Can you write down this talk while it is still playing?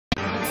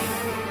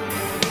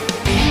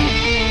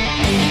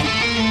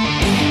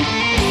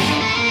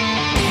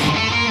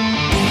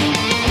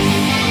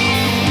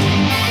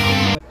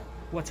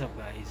what's up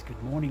guys?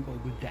 Good morning or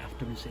good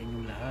afternoon sa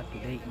inyong lahat.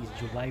 Today is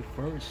July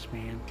 1st,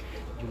 man.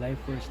 July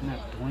 1st na,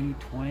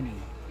 2020.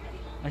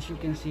 As you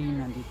can see,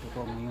 nandito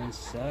ko ngayon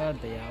sa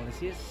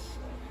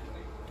dialysis.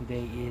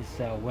 Today is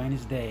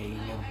Wednesday.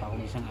 Meron pa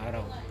akong isang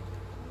araw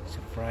sa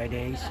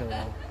Friday. So,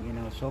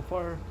 so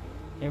far,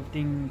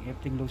 everything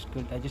looks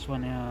good. I just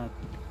wanna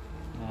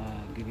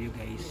give you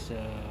guys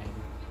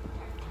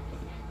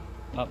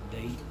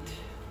update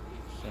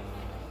sa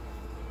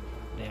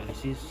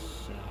dialysis.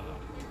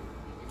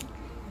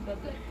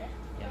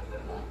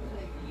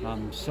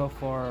 So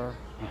far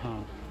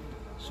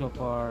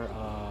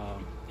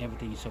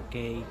everything is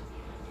okay.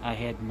 I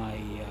had my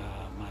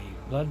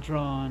blood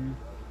drawn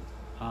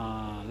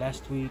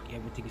last week.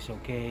 Everything is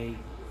okay,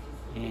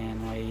 and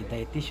my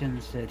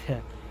dietitian said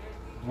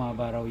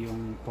bumaba raw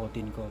yung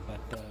protein ko,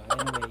 but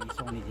anyway,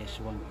 it's only just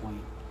 1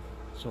 point.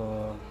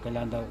 So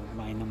kailangan daw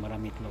kumain ng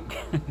marami itlog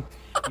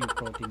yung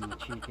protein ng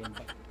chicken.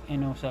 But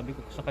sabi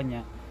ko sa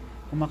kanya,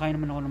 kumakain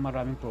naman ako ng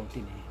maraming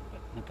protein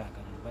but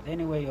nagkaganon. But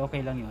anyway,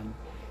 okay lang yun.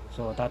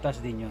 So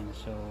tatas din yun,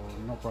 so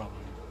no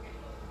problem.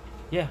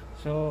 Yeah,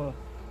 so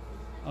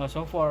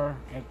so far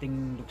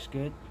everything looks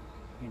good,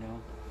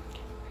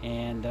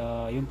 and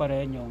yun pa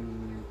rin yung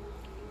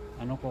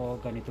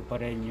ganito pa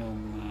rin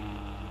yung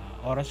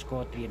oras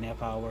ko,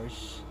 3.5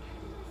 hours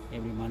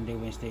every Monday,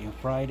 Wednesday, and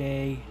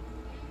Friday.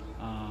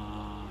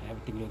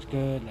 Everything looks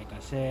good, like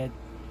I said,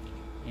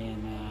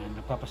 and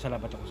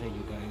nagpapasalamat ako sa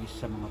inyo guys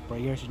sa mga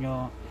prayers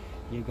nyo.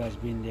 You guys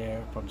been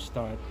there from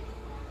start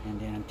and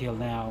then until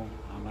now.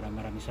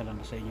 Maraming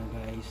salamat sa inyo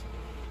guys,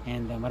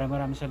 and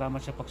maraming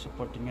salamat sa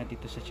pag-support nyo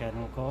dito sa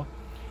channel ko,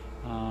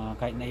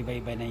 kahit na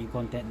iba-iba na yung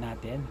content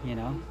natin,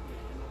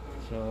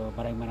 so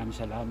maraming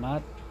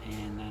salamat,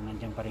 and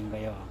nandiyan pa rin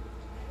kayo.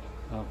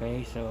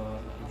 Okay, so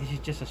this is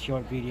just a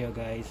short video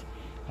guys.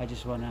 I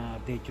just wanna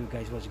update you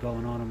guys what's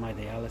going on my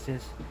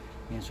dialysis,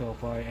 and so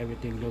far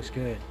everything looks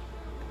good.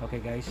 Okay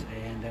guys,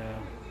 and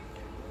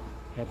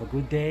have a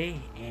good day,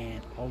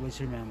 and always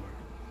remember,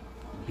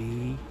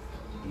 be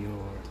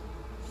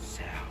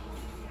yourself.